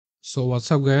So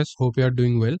what's up guys, hope you are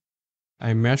doing well.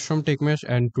 I'm Mash from TechMesh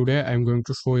and today I'm going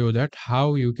to show you that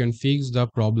how you can fix the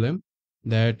problem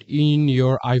that in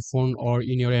your iPhone or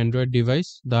in your Android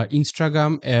device the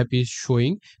Instagram app is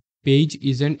showing page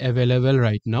isn't available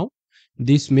right now.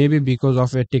 This may be because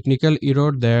of a technical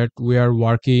error that we are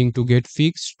working to get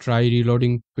fixed. Try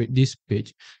reloading this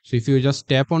page. So if you just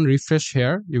tap on refresh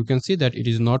here, you can see that it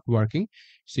is not working.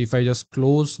 So if I just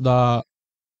close the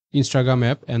Instagram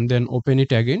app and then open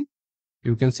it again,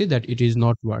 you can see that it is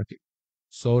not working.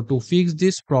 So to fix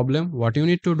this problem, what you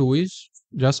need to do is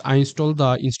just uninstall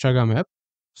the Instagram app.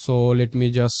 So let me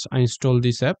just uninstall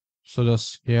this app. So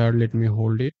just here, let me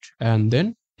hold it and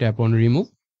then tap on remove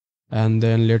and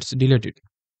then let's delete it.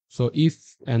 So if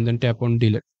and then tap on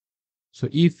delete. So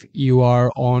if you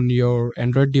are on your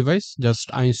Android device,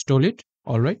 just uninstall it.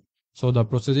 All right. So the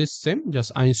process is same.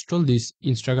 Just uninstall this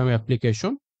Instagram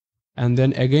application and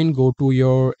then again go to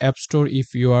your app store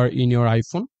if you are in your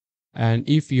iPhone, and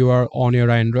if you are on your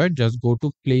Android just go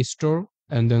to Play Store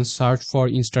and then search for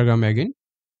Instagram again.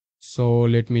 So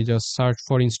let me just search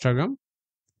for Instagram.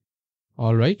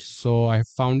 All right, so I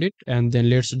found it and then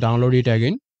let's download it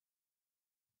again.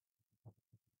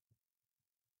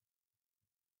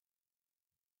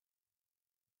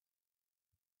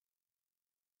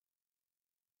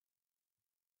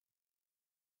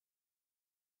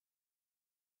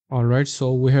 All right,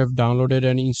 so we have downloaded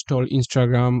and installed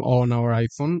Instagram on our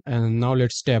iPhone, and now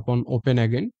let's tap on open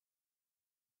again.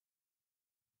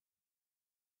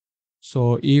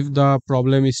 So if the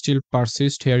problem is still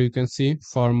persist, here you can see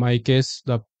for my case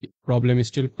the problem is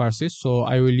still persist, so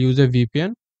I will use a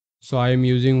VPN. So I am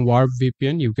using Warp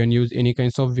VPN. You can use any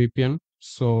kinds of VPN.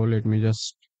 So let me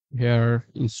just here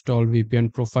install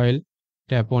VPN profile,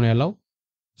 tap on allow.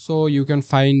 So you can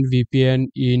find VPN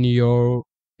in your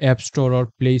App Store or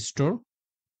Play Store,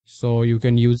 so you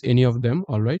can use any of them.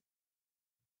 All right,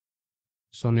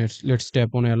 so let's tap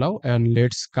on allow and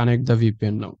let's connect the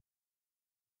VPN now.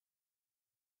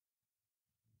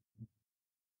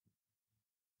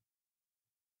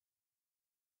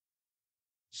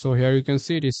 So here you can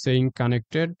see it is saying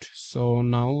connected. So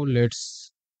now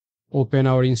let's open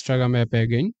our Instagram app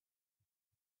again.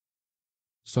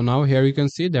 So now here you can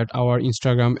see that our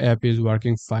Instagram app is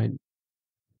working fine.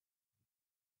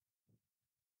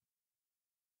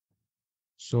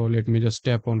 So let me just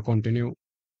tap on continue.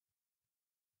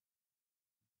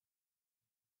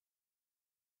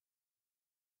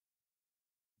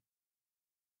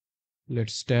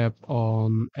 Let's tap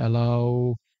on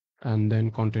allow and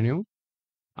then continue.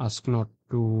 Ask not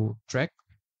to track.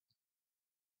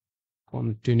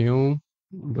 Continue.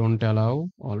 Don't allow.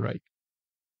 All right.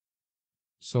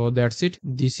 So that's it.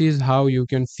 This is how you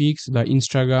can fix the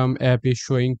Instagram app is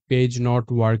showing page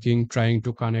not working, trying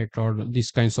to connect, or this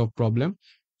kinds of problem.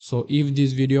 So if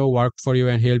this video worked for you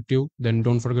and helped you, then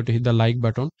don't forget to hit the like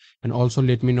button, and also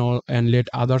let me know and let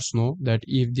others know that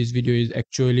if this video is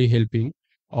actually helping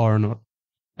or not.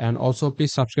 And also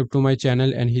please subscribe to my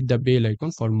channel and hit the bell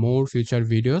icon for more future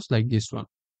videos like this one.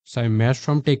 So I'm Mesh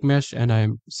from TechMesh and I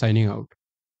am signing out.